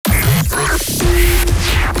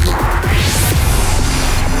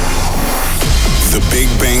The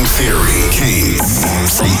Big Bang Theory came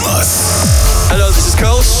from us. Hello, this is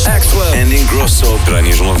Coast, Axwell, and Ingrosso,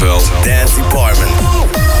 Pranijal Veld, Dance Department.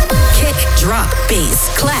 Kick, drop, bass,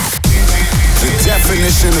 clap. The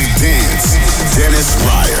definition of dance, Dennis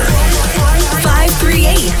Ruyer.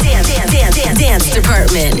 538 Dance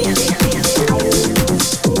Department.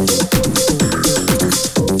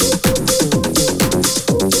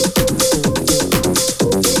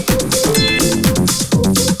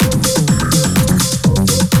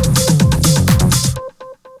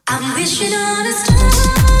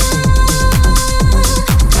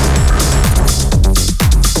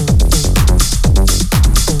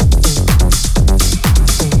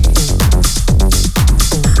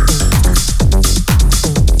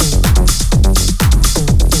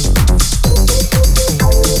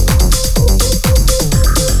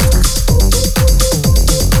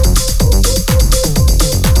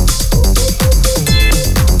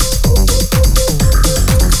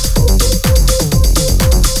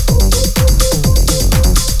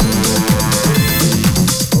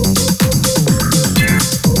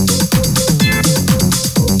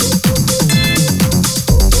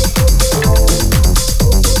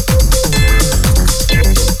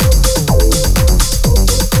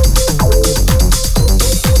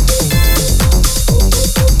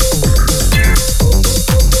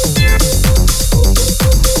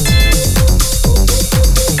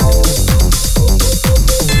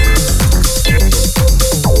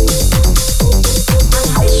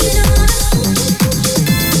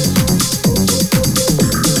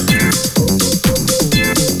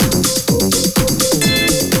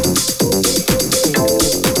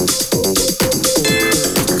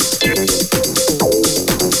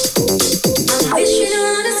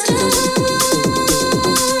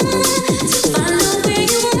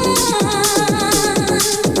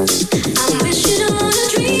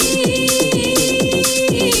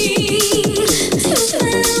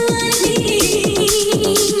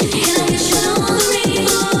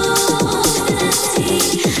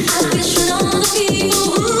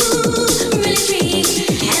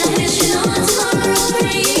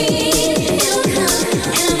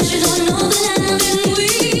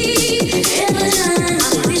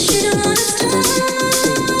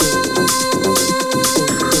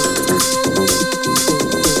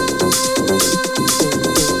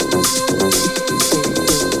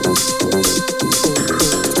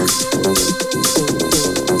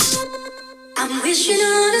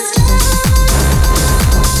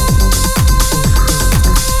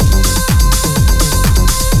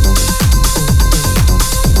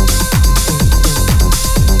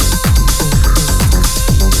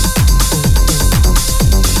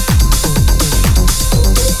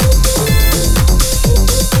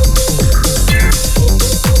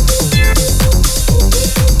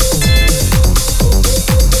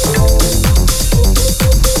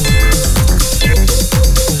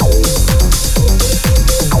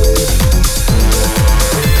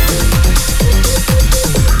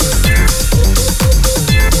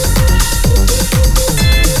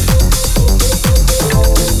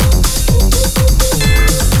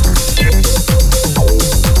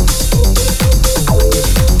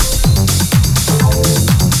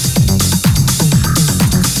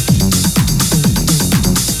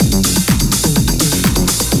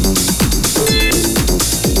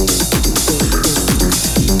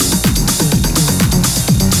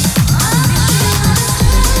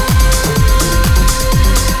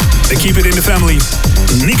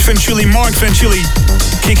 Mark Fanchili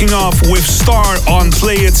kicking off with Star on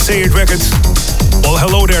Play It, Say It Records. Well,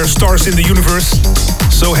 hello there, stars in the universe.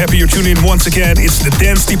 So happy you're tuning in once again. It's the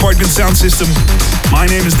Dance Department sound system. My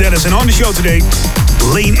name is Dennis, and on the show today,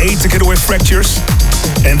 Lane 8 together with Fractures.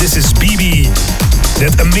 And this is BB,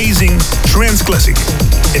 that amazing trance classic.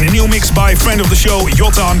 In a new mix by friend of the show,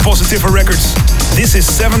 Jota on Positiva Records. This is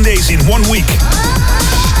 7 days in 1 week.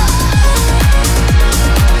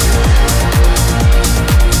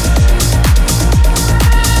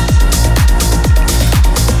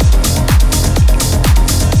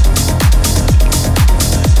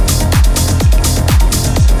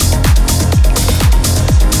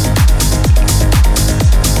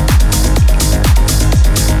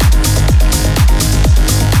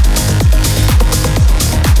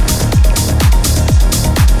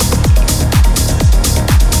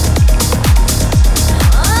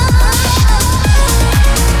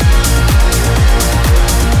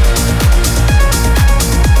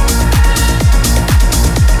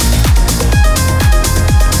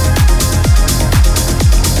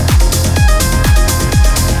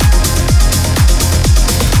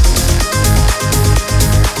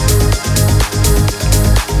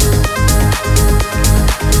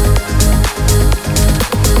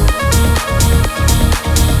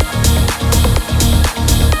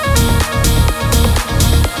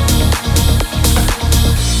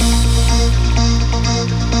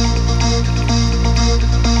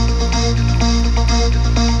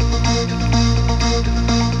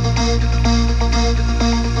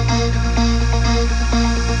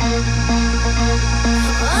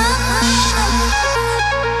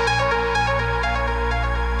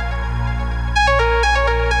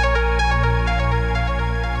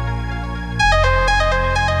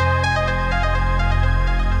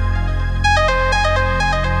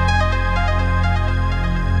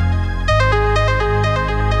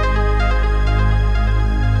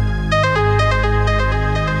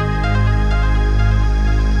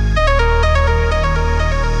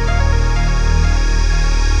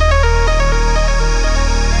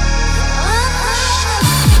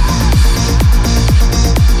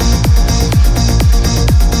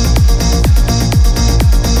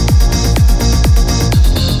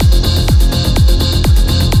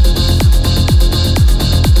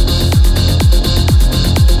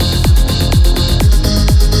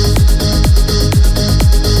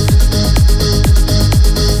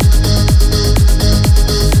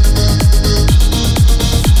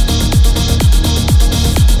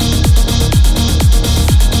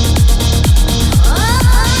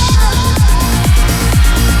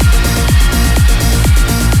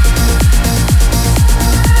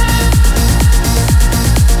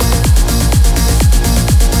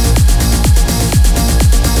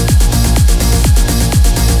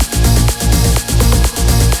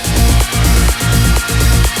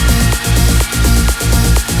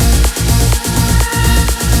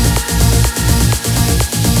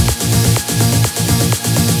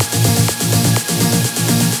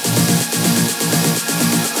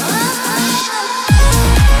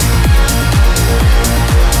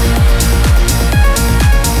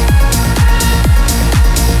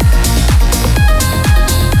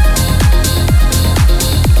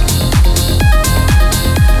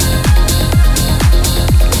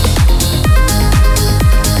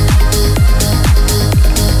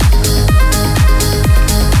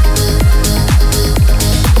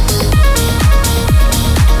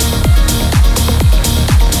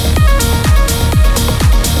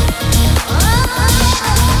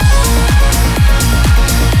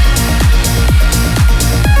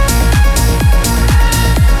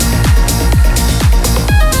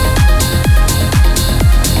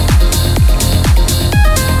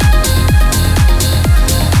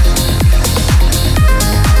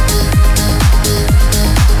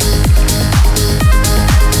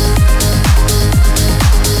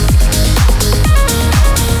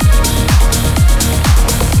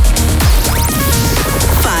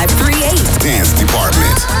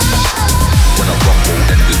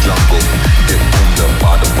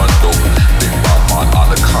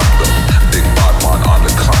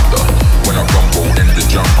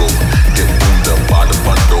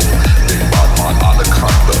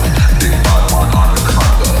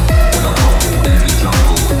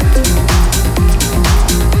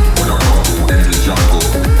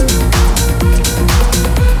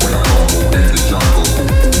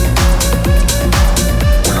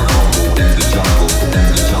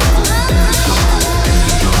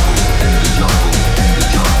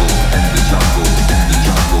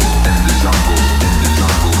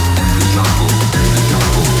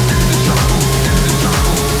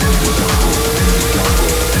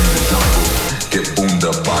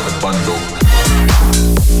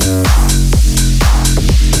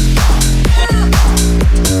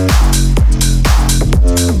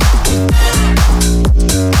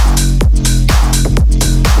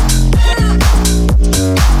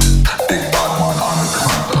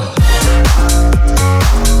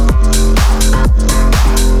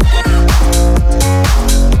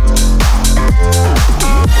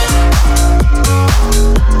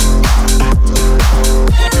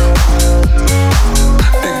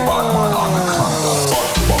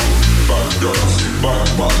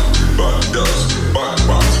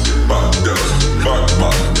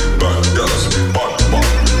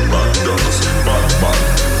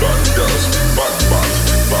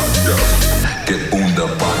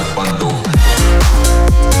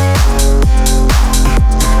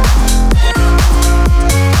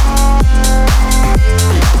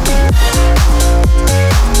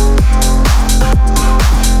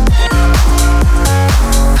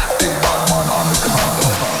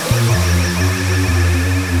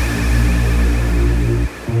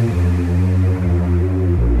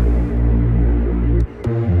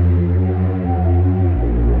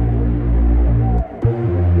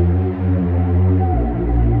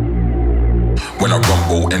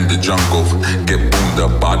 rumble in the jungle. Get boomed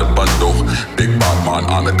up by the bundle. Big bad man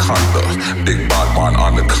anaconda. Big bad man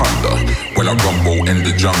anaconda. When I rumble in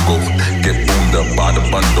the jungle. Get boomed up by the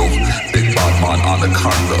bundle. Big bad man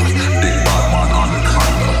anaconda. Big bad man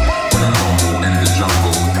anaconda. When I rumble in the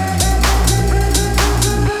jungle.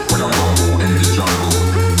 When I rumble in the jungle.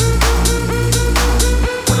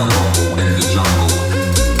 When I rumble in the jungle.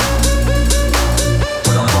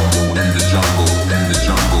 When I rumble in the jungle, in the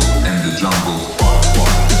jungle, in the jungle.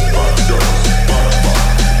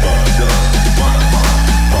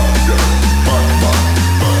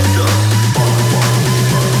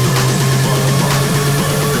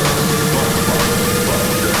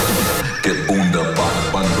 Get boomed up by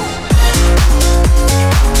the bundle.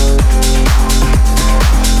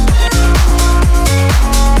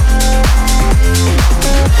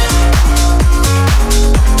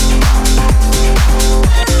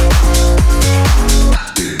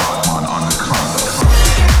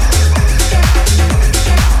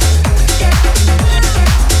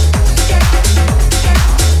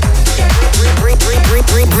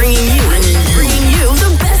 Bringing you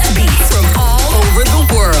the best beats from all over the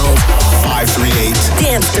world. 538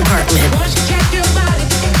 Dance Department.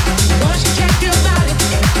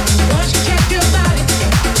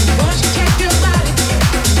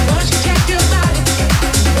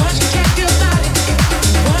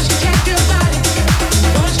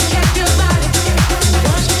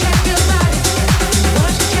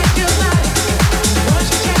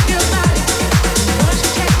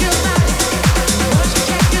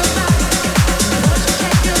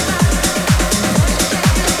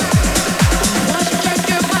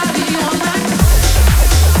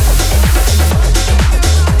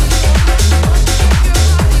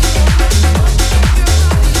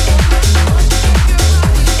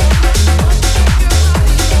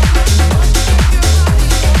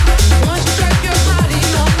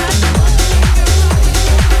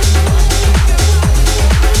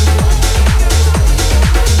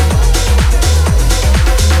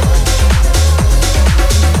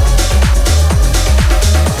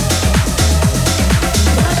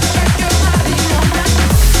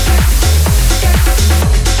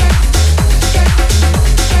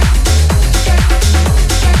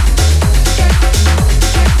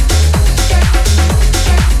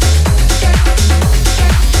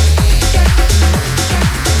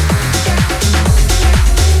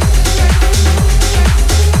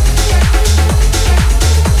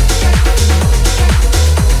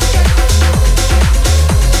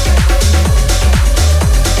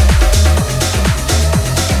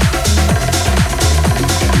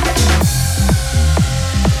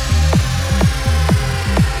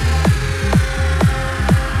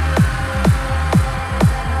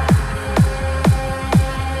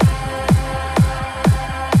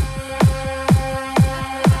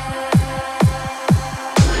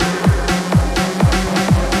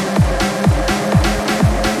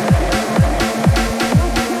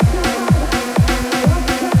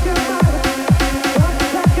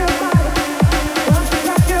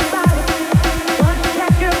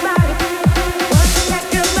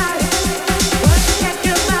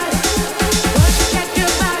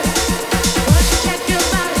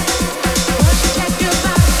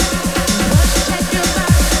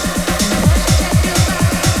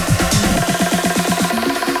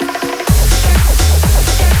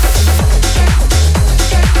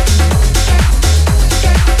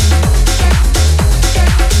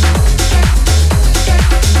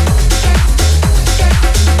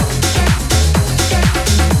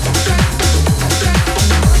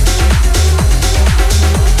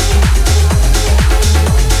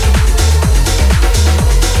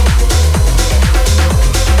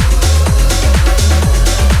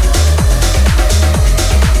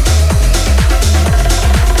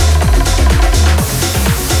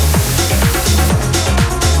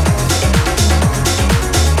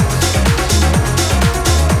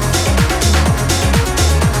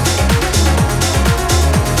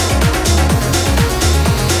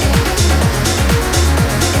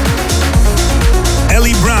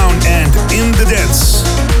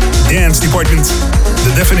 Department,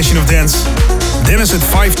 the definition of dance. Dennis at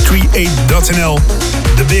 538.nl,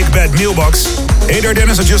 the big bad mailbox. Hey there,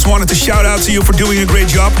 Dennis, I just wanted to shout out to you for doing a great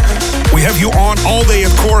job. We have you on all day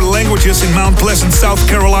at Core Languages in Mount Pleasant, South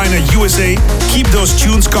Carolina, USA. Keep those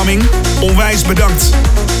tunes coming. Onwijs bedankt.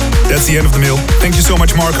 That's the end of the mail. Thank you so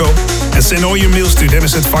much, Marco. And send all your mails to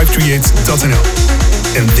Dennis at 538.nl.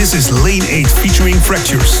 And this is Lane 8 featuring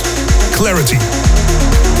Fractures. Clarity.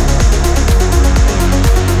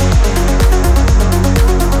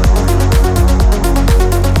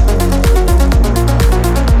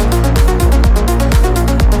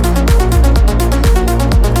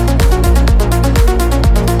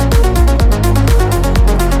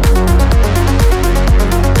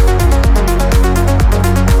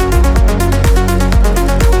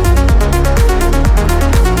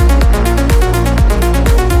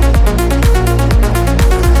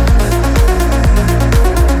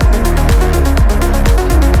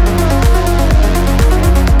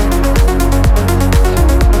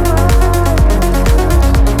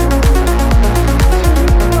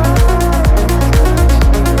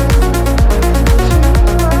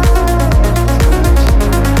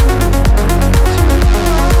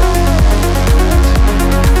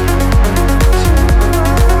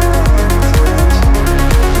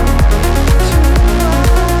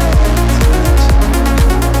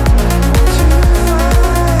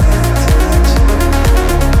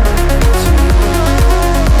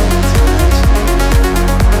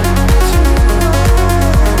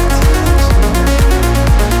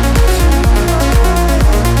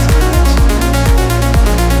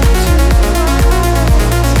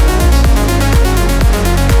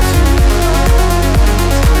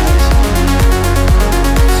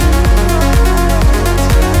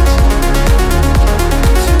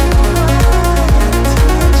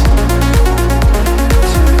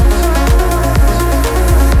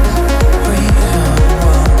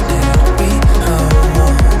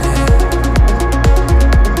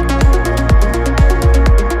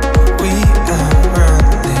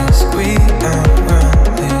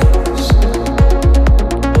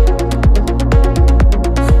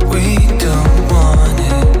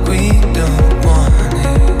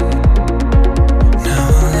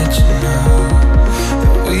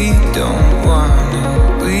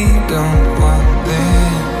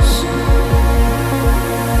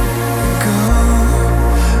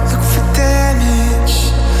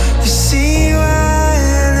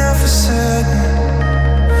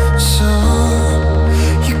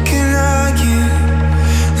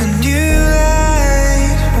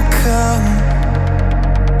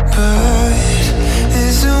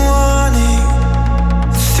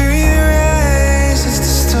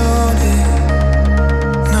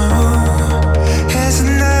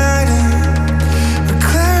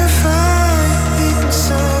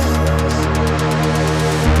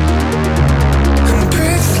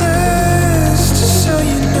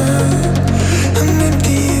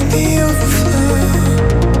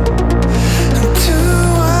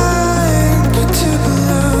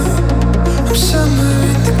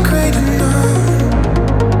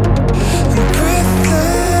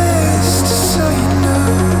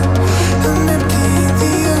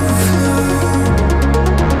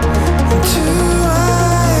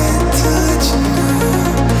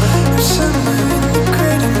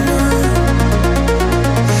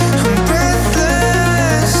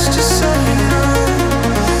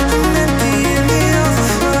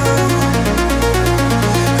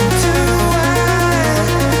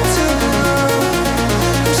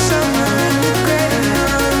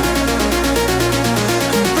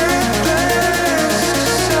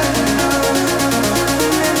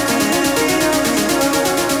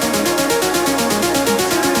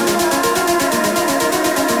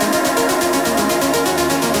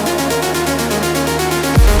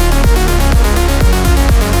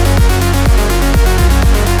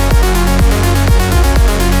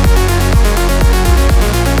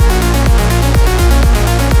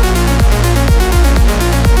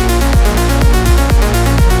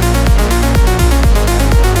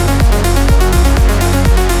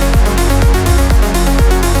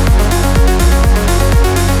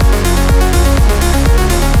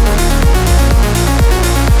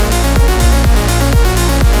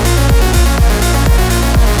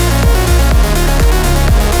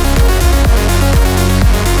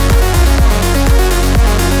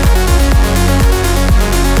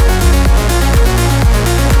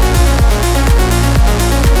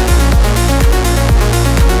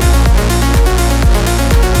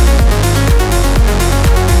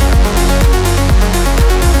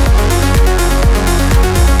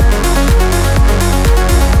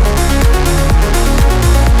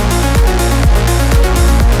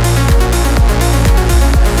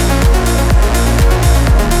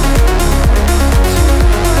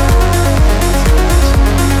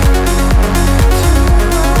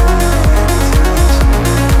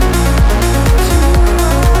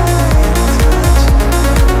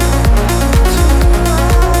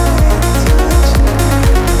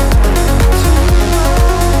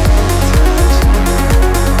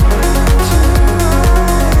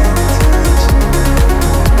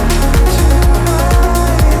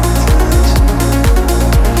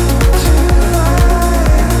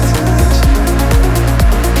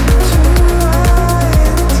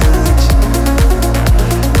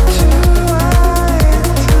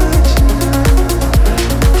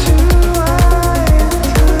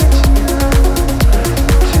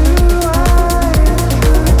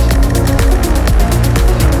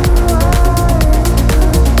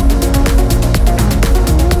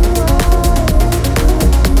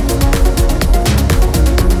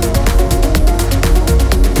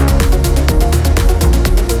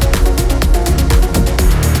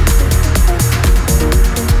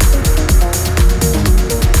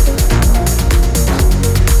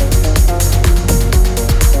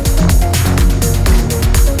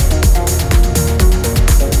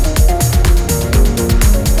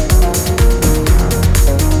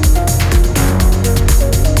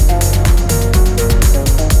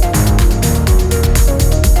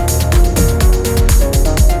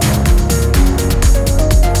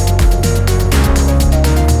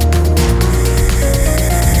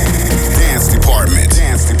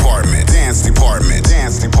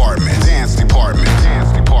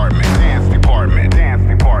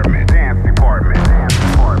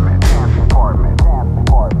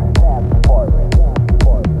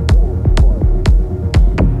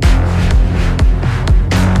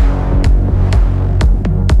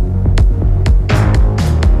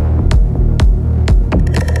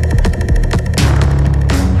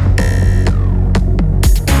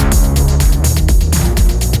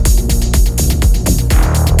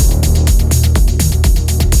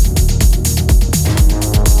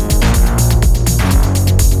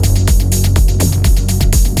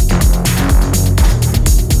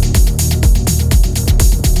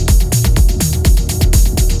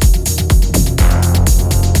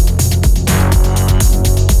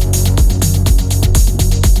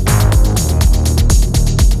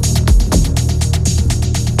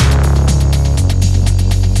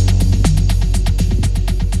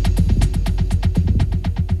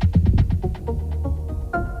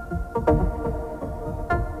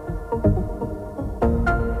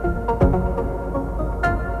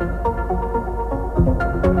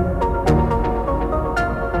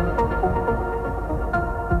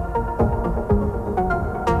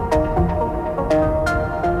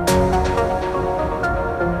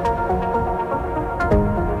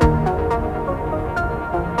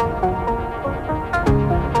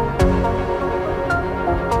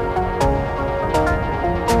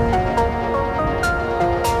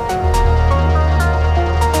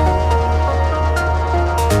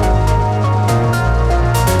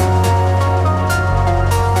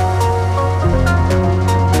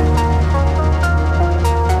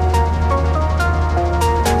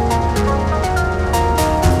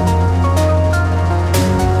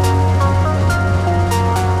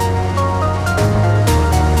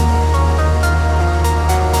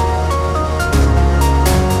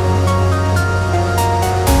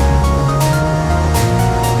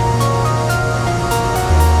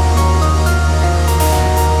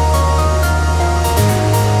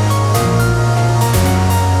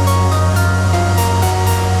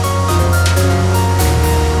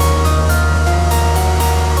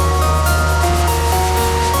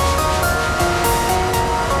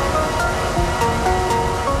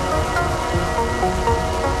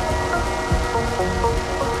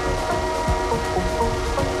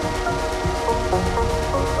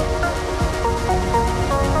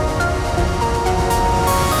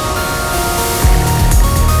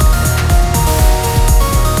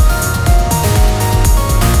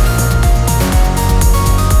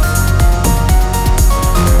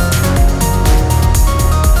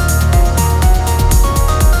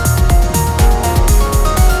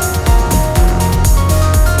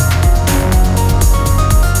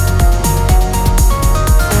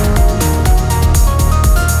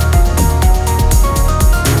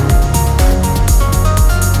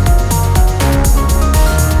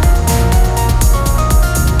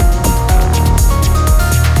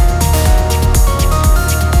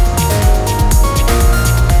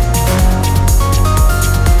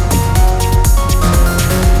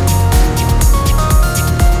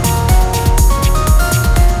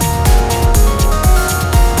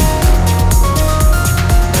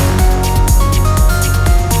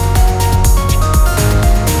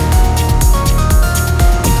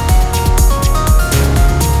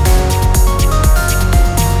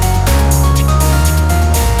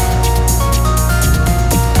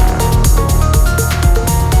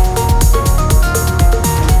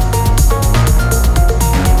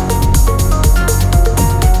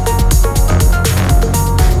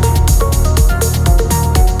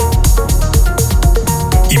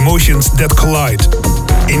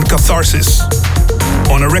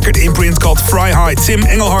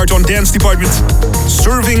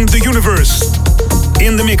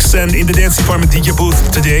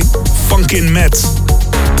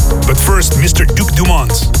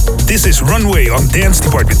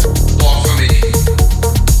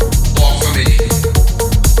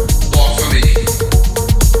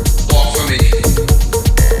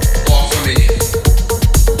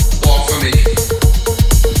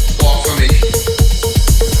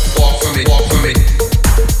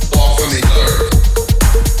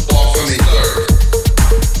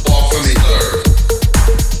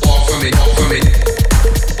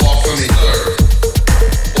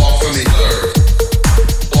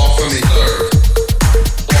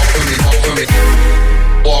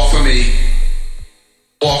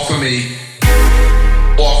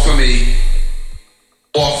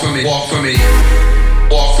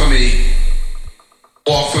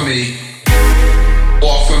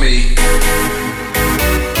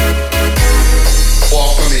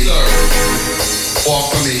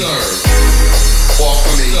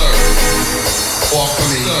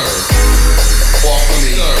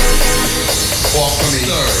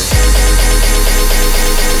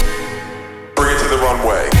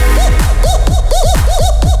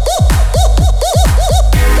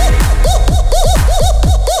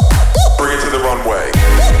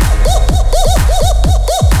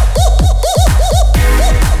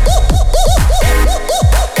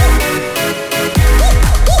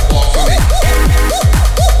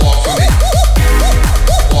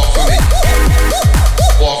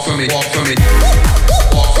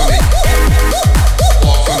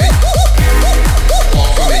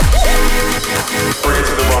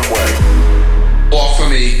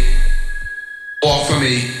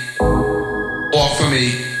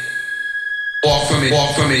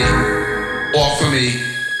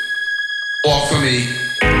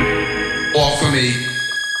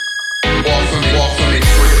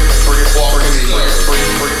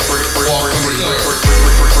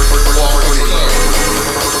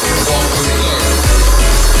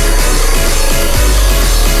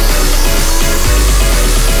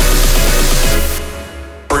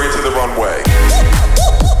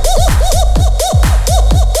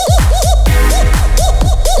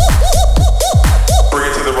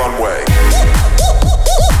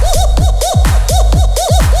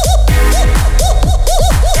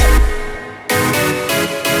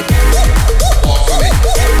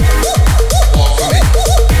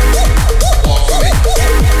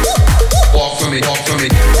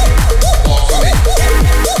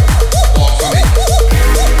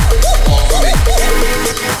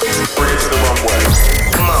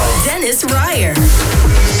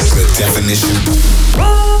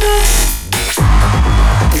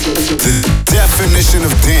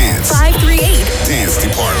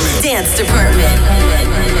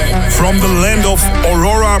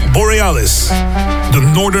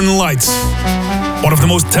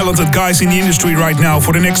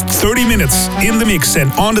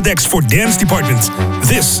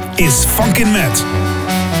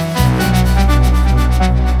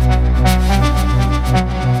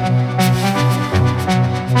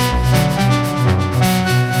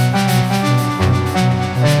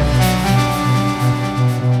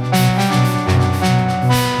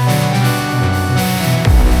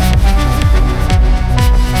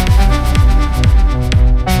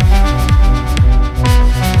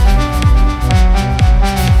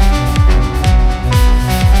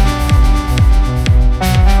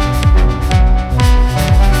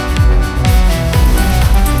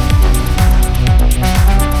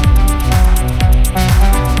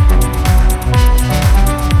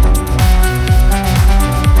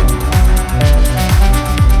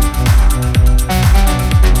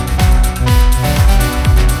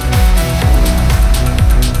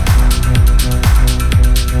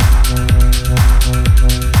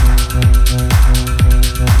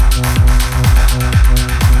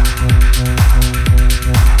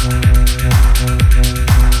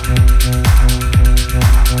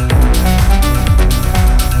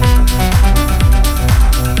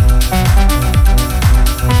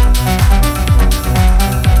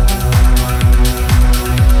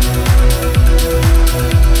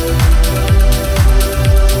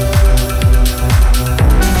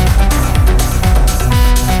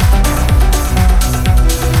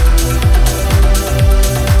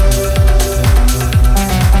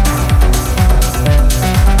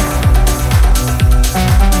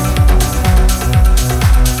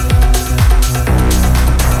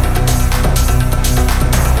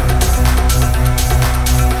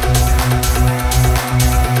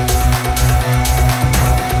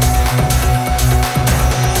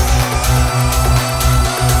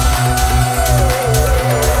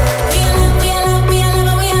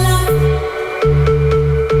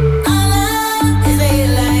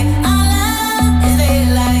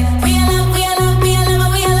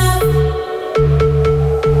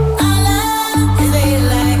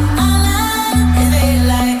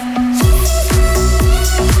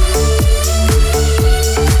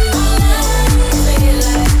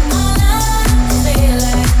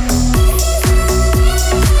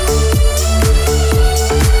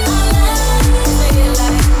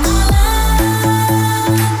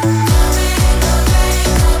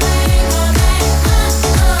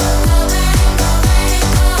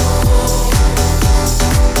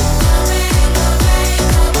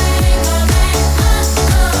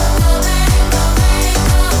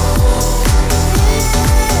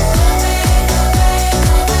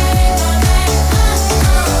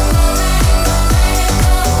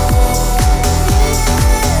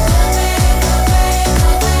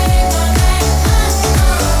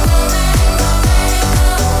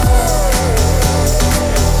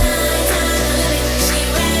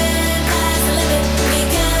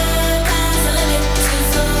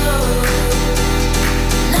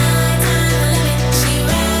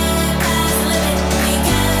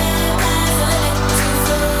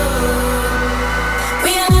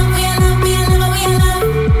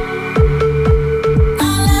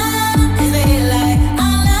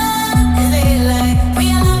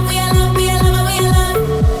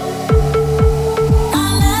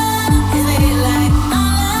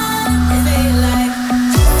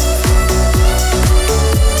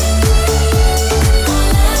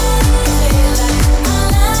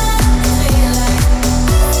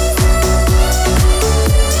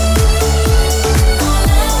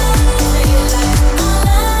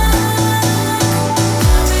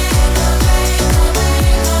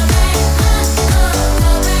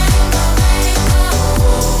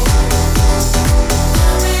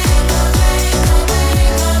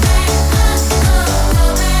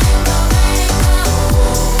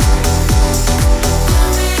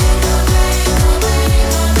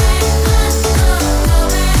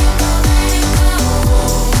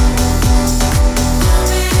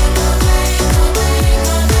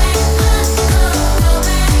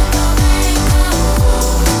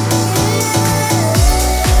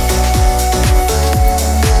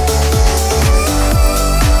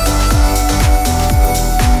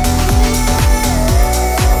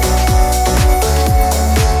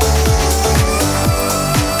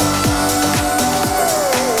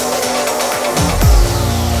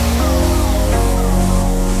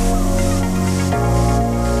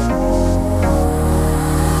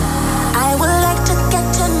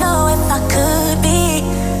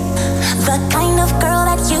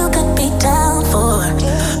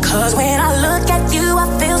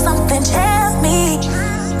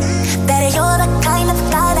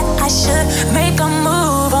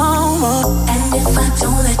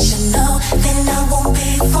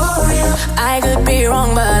 I could be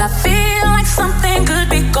wrong, but I feel like something could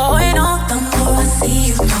be going on. The more I see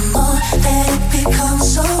you, the more that it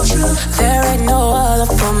becomes so true. There ain't no other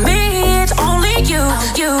for me, it's only you,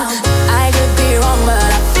 you. I could be wrong, but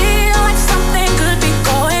I feel like something could be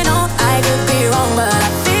going on. I could be wrong, but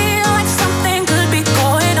I feel like something could be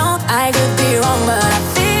going on. I could be wrong, but I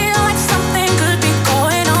feel like something could be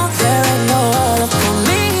going on. There ain't no other for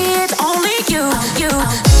me, it's only you, you.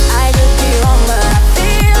 I could be wrong, but I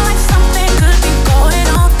feel like something could be going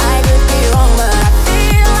on. I could be wrong, but I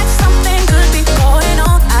feel like something could be going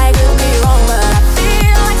on. I could be wrong, but I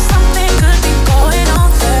feel like something could be going on.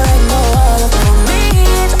 There ain't no other for me,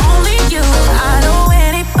 it's only you. I know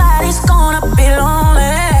anybody's gonna be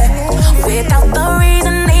lonely without the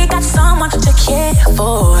reason they got someone to care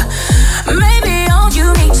for. Maybe all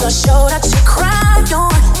you need's a shoulder to cry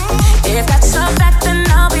on. If that's a fact, then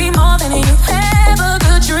I'll be more than you ever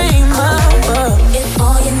could dream of. If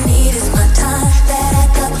all you need is my time, that I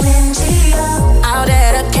got plenty of, I'll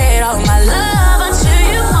dedicate all my love unto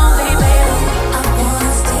you only, baby. I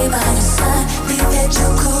wanna stay by your side, leave it to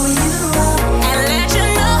cool you up, and let you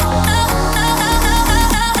know.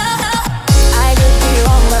 I could be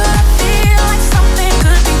wrong, but I feel like something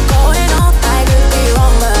could be going on. I could be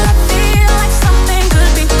wrong, but I feel like something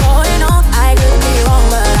could be going on. I could be wrong,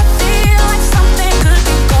 but I feel like something could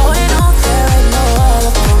be going on. There ain't no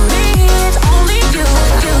other for me, it's only you,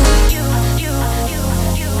 you, you, you,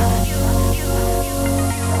 you, you, you,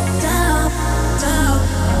 down, down,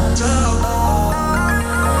 down.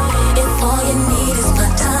 If all you need is my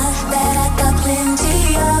time, that I got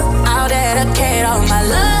plenty of, I'll dedicate all my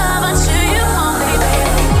love unto you only,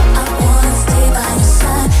 baby. I wanna stay by your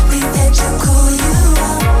side, leave it to cool you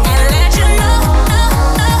up, and let you know.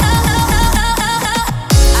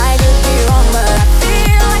 I could be wrong, but I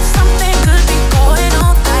feel like something could be going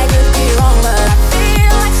on. I could be wrong, but I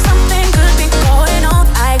feel like something could be going on.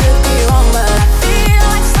 I could be wrong, but I feel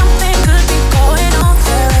like something could be going on.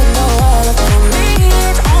 There ain't no other for me,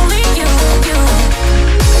 it's only you, you.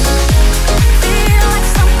 Feel like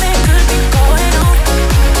something could be going on.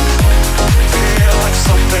 Feel like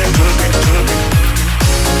something could be, could be.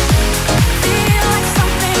 Feel like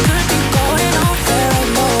something could be going on. There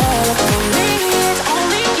ain't no other for me, it's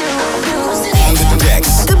only you, you. On the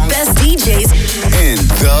decks, The best DJs, in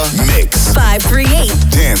the mix. 538.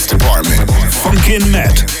 Dance Department. Funkin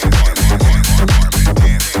Matt.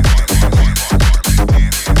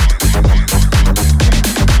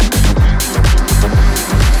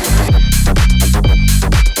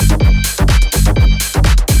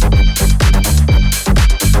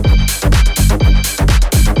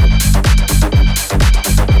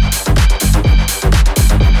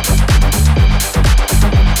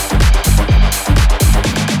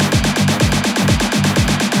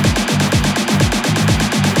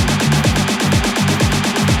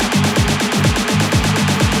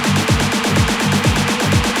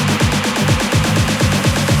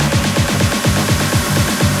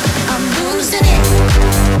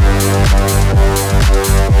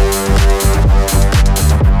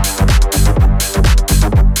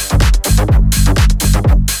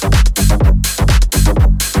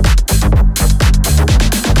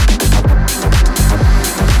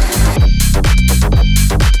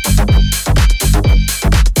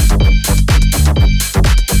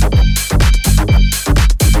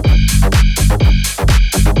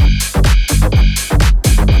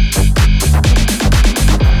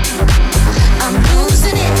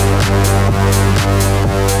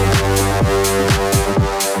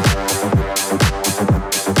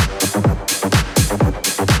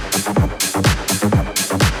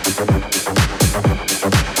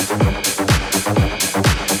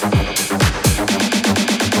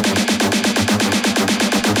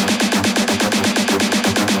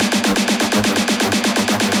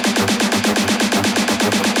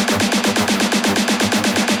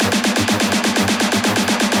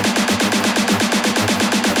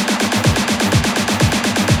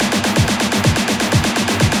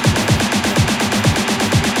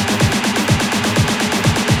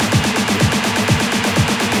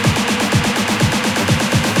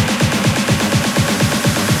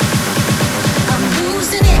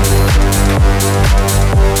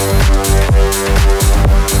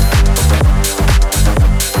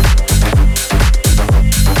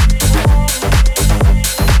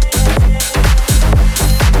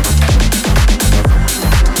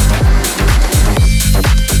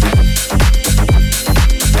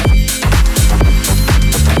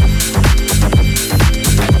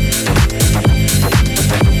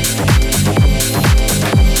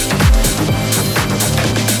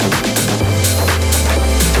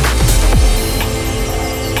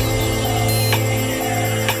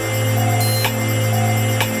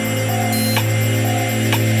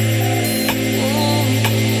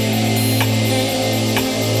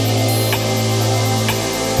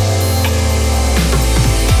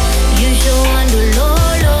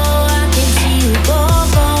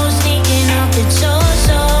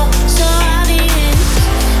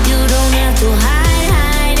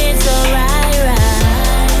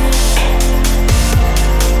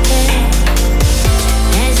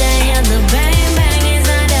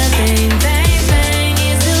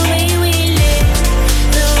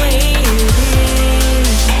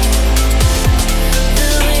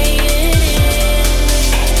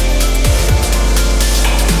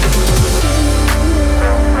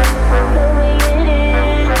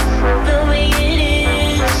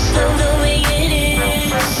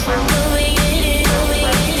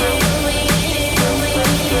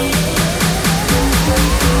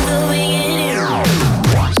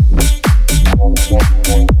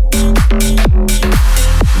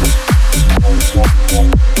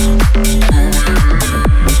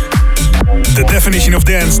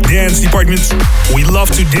 dance department. We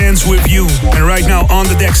love to dance with you. And right now on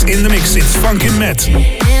the decks in the mix, it's Funkin Met.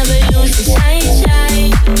 Never lose the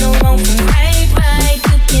shine, no wrong from right.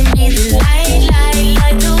 You give me the light,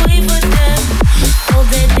 like the way for them. All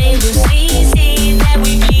that they will see that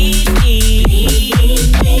we bleed.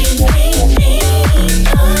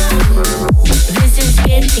 This is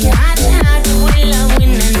getting hot, will I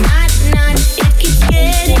win or not? It keeps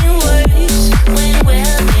getting worse when we're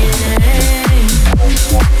learn.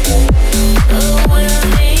 Oh, will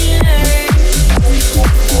they learn?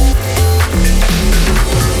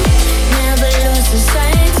 Never lose the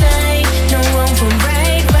sight, no wrong from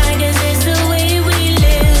right, 'cause it's the way we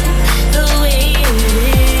live, the way it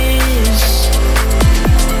is,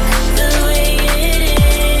 the way it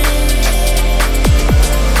is.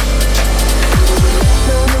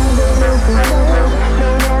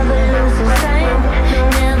 Never lose the sight,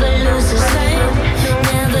 never lose the sight,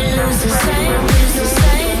 never lose the sight, lose the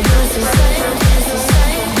sight, lose the sight, lose the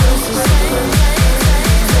sight, lose the sight.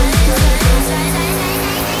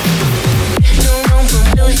 No room for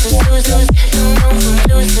losers, losers. No room for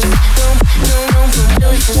losers. No room for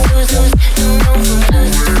losers, losers. No room for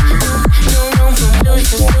losers. No room for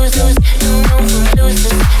losers, losers. No room for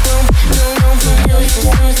losers. No room for losers,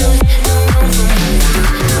 losers.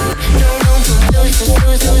 No room for losers,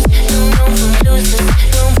 losers. No room for losers.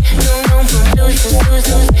 No room for losers,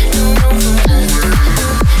 losers. No room for losers.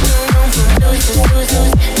 No room for losers,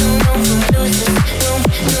 losers. No room for losers.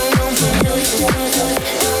 No room for losers, losers.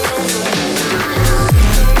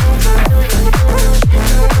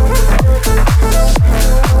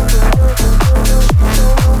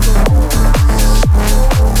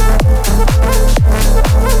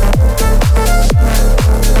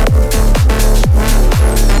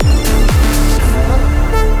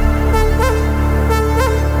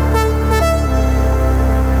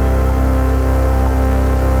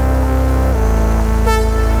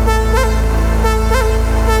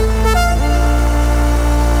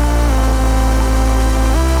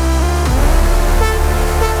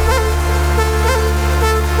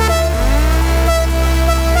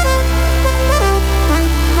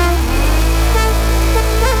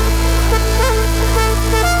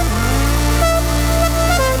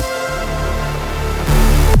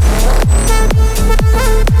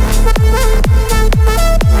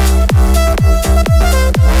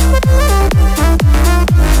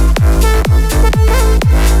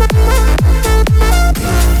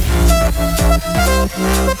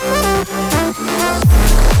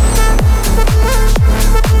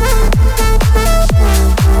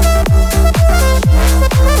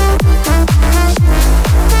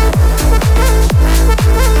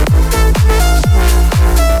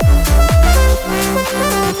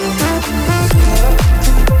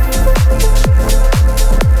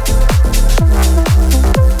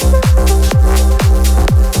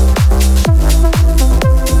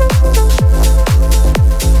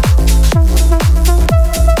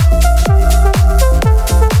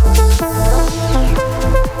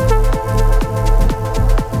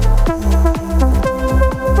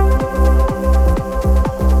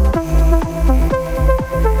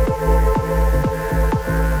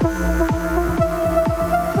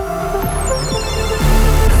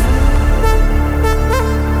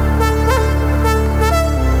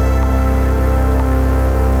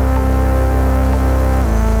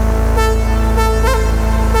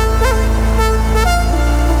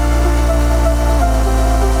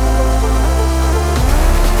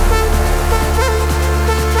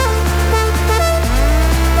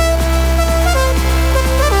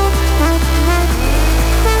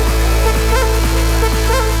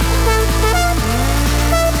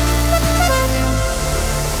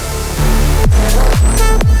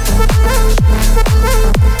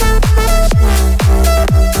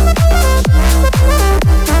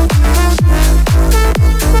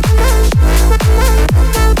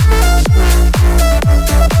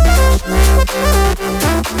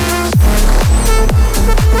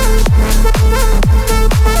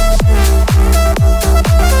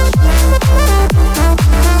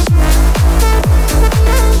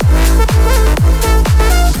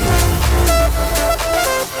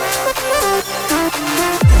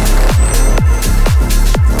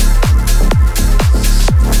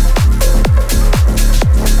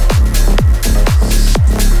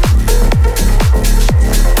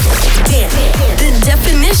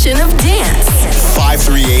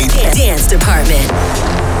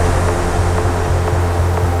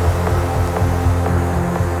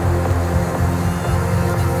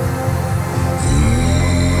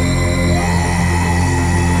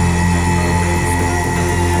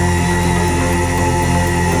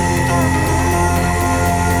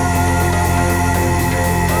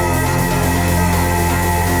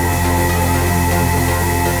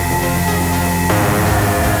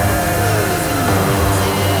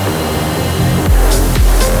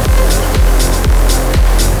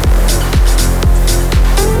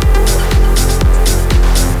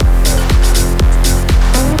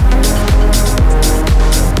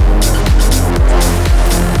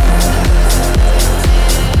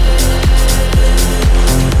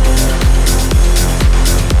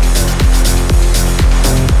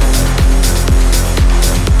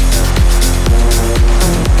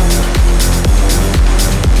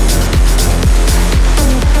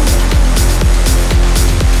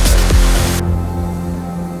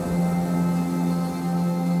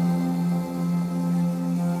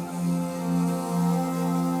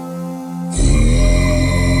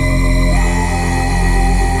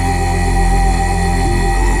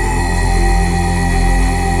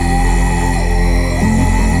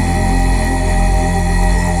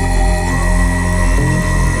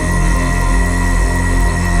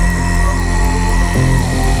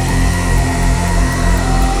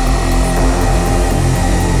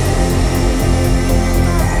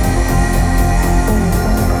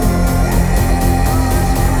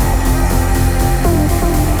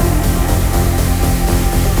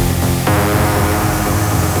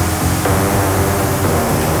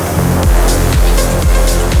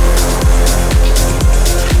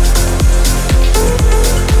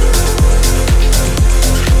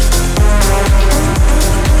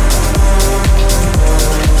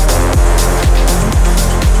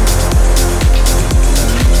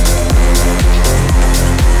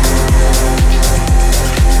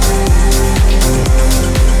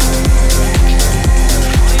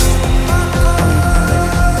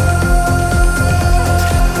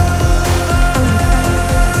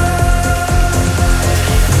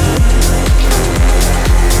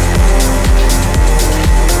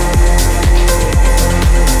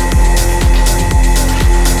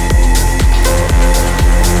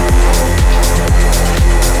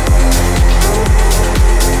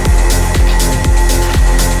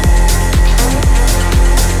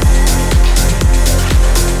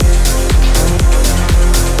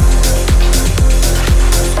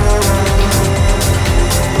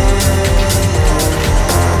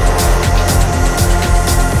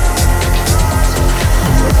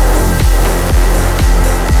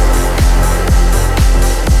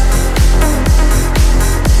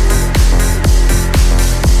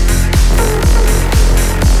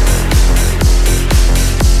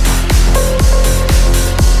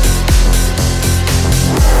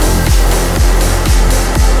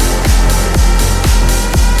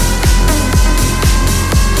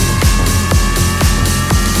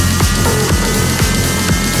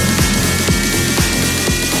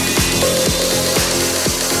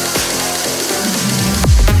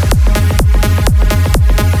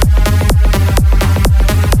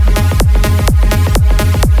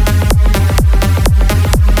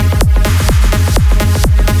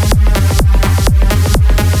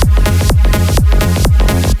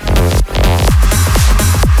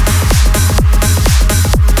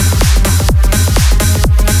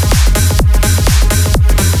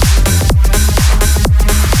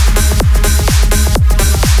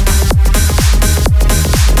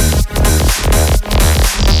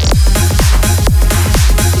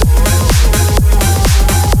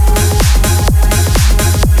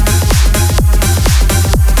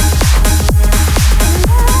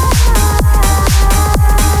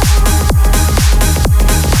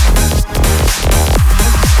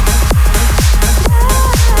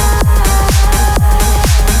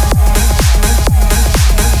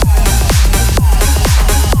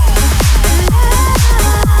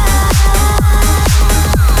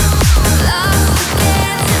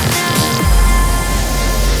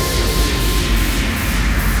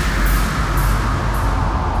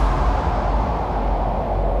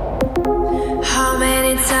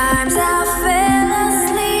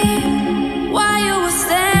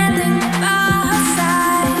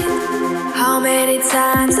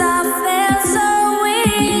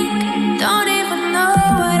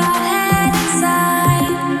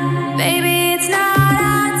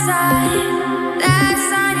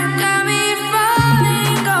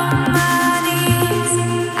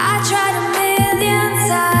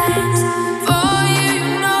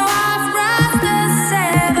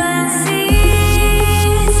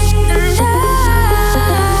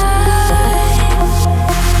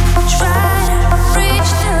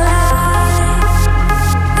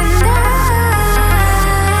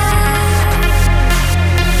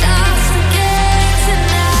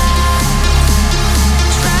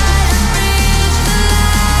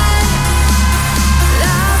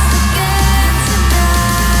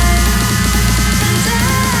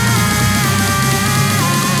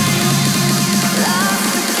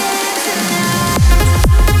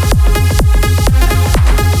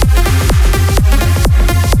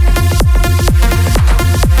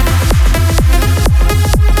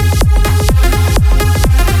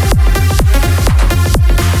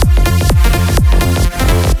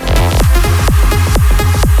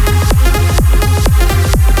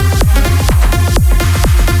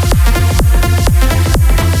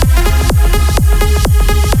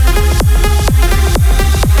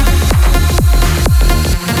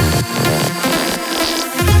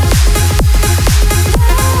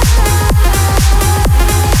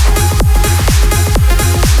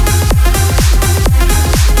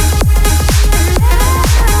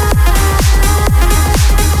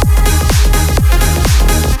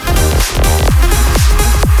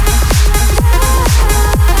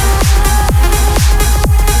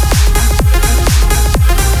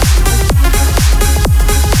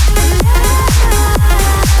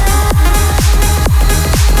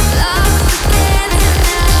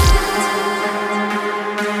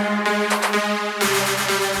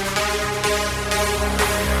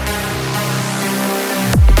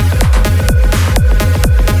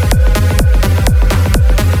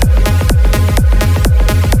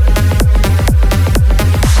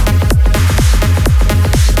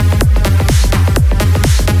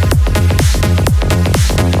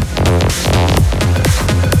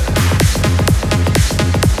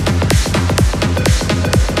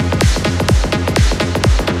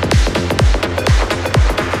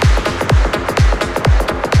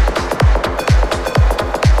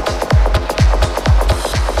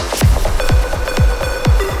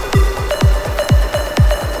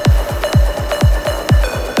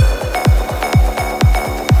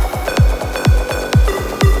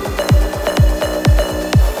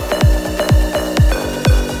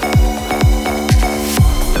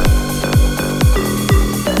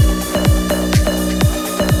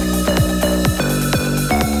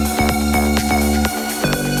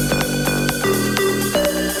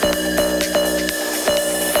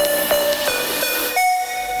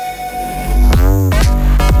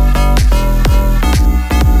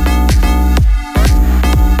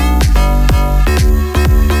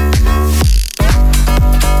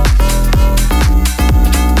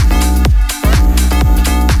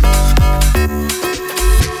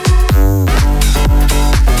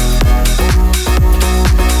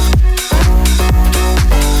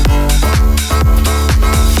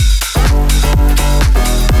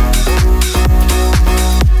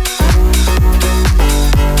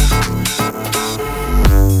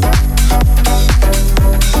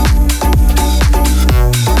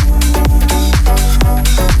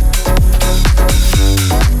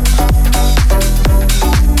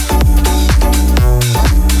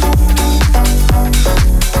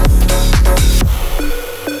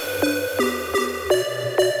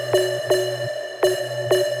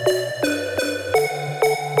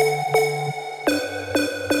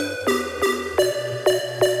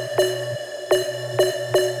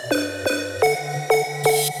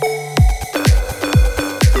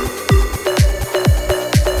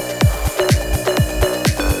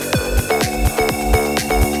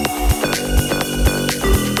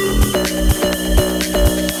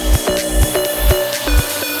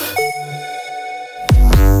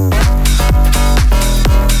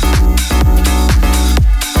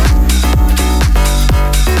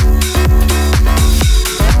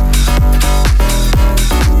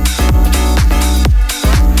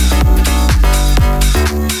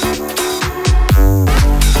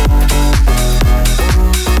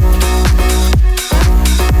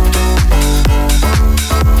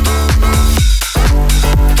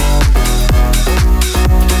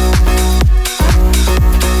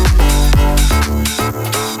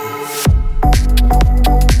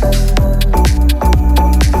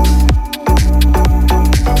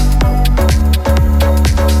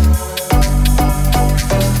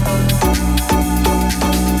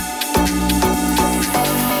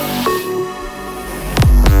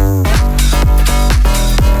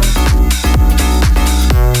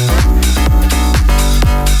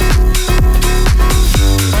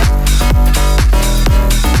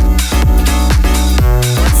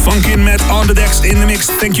 Funkin met On The Decks in the mix.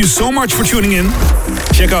 Thank you so much for tuning in.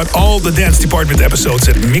 Check out all the Dance Department episodes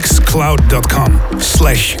at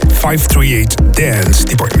mixcloud.com/538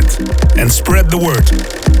 Department. And spread the word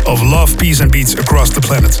of love, peace and beats across the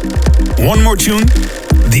planet. One more tune.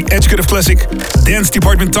 The educative classic Dance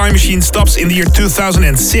Department Time Machine stops in the year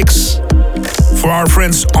 2006. For our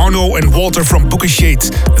friends Arno and Walter from Book of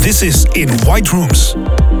Shades, this is In White Rooms.